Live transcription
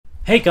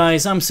Hey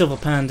guys, I'm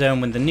Silvapanda,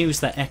 and with the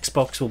news that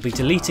Xbox will be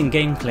deleting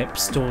game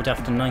clips stored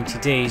after 90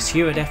 days,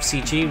 here at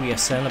FCG we are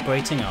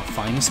celebrating our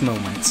finest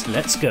moments.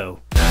 Let's go!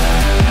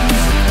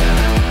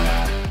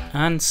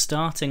 And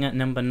starting at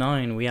number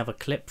 9, we have a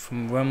clip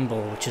from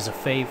Rumble, which is a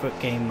favourite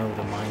game mode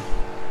of mine.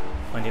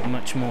 I find it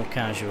much more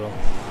casual.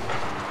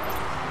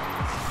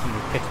 And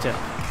we picked up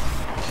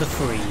the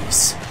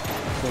freeze.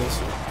 Balls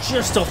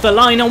just off the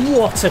line and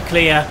what a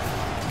clear!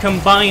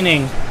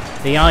 Combining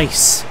the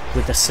ice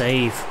with the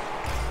save.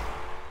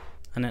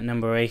 And at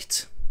number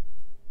 8,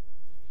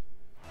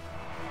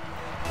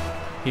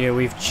 here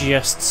we've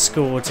just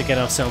scored to get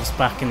ourselves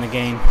back in the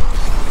game.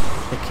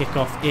 The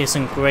kickoff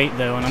isn't great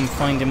though, and I'm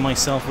finding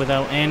myself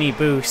without any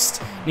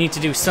boost. Need to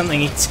do something.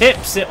 He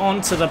tips it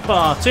onto the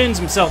bar, turns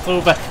himself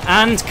over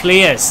and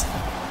clears.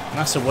 And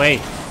that's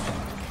away.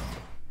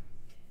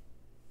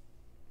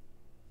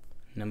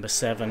 Number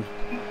 7.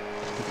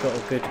 We've got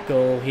a good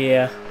goal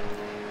here.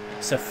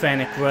 It's a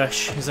Fennec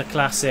rush. It's a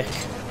classic.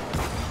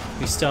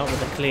 We start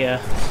with a clear.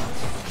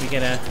 We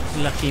get a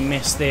lucky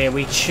miss there.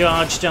 We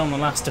charge down the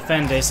last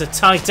defender. It's a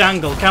tight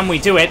angle. Can we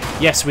do it?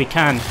 Yes, we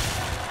can.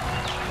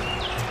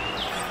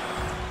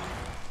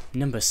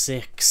 Number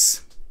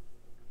 6.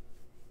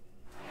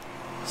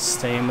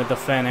 Staying with the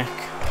Fennec.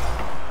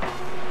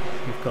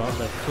 We've got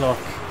the clock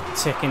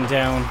ticking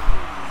down.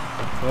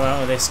 We're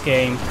out of this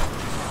game.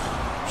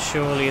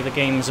 Surely the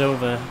game's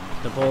over.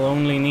 The ball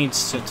only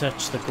needs to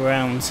touch the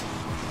ground.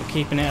 We're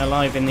keeping it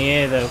alive in the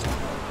air though.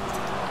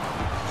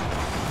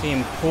 The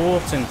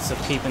importance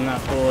of keeping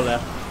that ball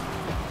up.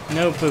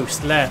 No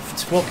boost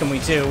left. What can we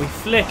do? We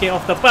flick it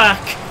off the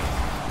back.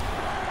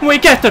 We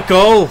get the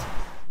goal.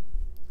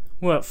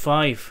 We're at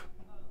 5.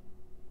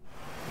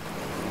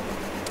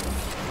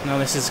 Now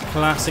this is a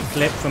classic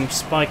clip from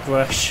Spike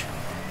Rush,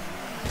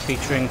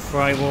 featuring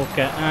Fry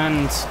Walker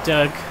and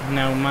Doug,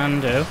 now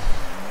Mando,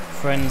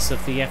 friends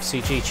of the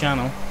FCG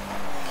channel.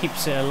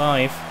 Keeps it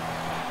alive.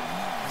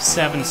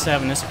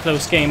 7-7, it's a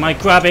close game. I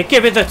grab it,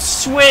 give it a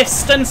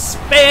twist and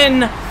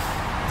spin!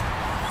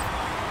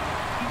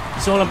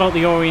 It's all about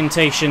the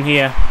orientation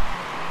here.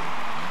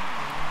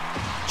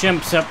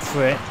 Jumps up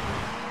for it,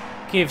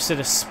 gives it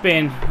a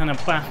spin and a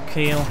back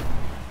heel.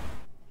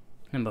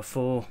 Number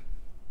 4.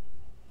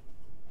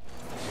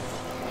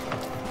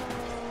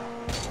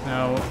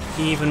 Now,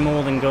 even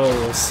more than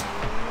goals,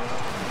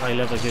 I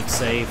love a good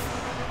save.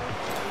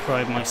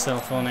 Pride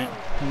myself on it.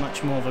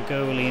 Much more of a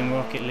goalie in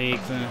Rocket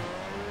League than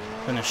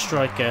a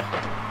striker.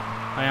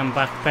 I am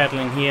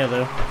backpedaling here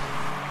though.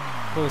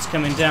 Ball's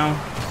coming down.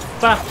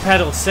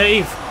 Backpedal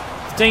save.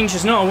 The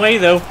danger's not away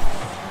though.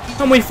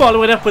 And we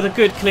follow it up with a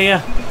good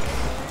clear.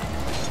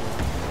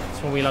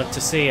 That's what we like to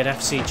see at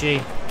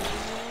FCG.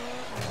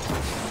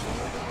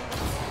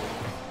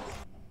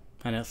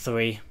 And at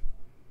 3.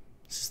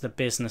 This is the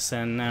business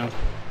end now.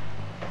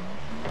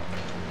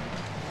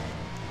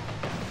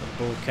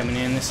 The ball coming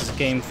in. This is a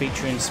game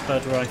featuring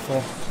Spud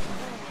Rifle.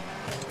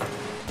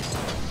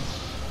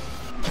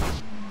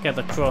 Get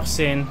the cross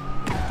in.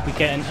 We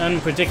get an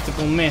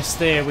unpredictable miss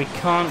there. We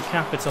can't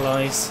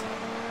capitalise.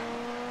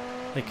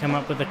 They come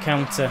up with the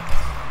counter.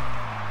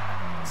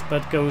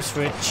 Spud goes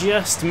for it.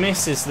 Just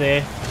misses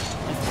there.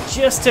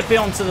 Just tip it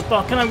onto the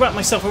bar. Can I wrap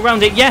myself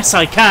around it? Yes,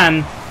 I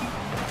can.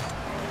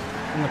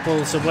 And the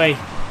ball's away.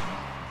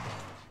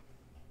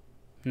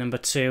 Number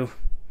 2.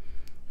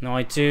 No,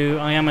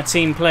 I am a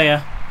team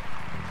player.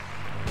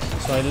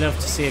 So I love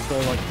to see a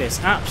goal like this.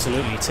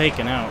 Absolutely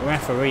taken out.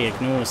 Referee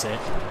ignores it.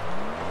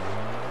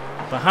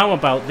 But how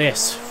about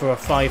this for a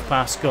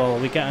 5-pass goal?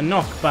 We get a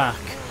knock back.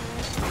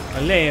 I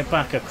lay it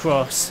back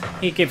across.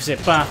 He gives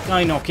it back.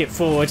 I knock it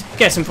forward.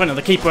 Gets in front of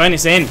the keeper and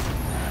it's in.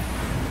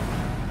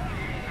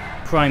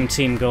 Prime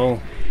team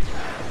goal.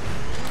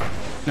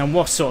 Now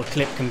what sort of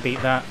clip can beat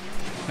that?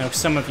 Now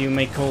some of you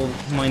may call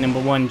my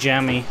number 1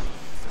 jammy.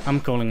 I'm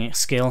calling it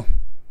skill.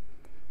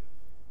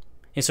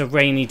 It's a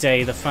rainy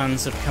day. The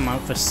fans have come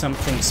out for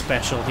something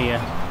special here.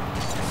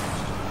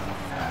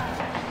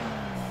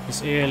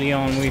 It's early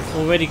on. We've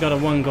already got a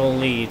 1-goal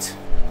lead.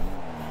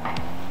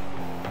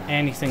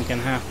 Anything can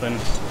happen.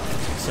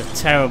 It's a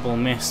terrible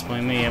miss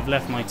by me. I've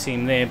left my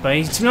team there, but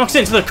he knocks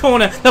into the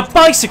corner. The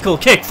bicycle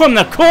kick from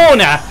the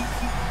corner.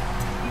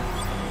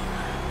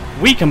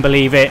 We can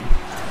believe it.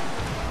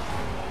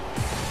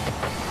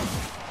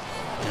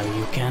 Now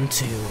you can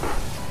too.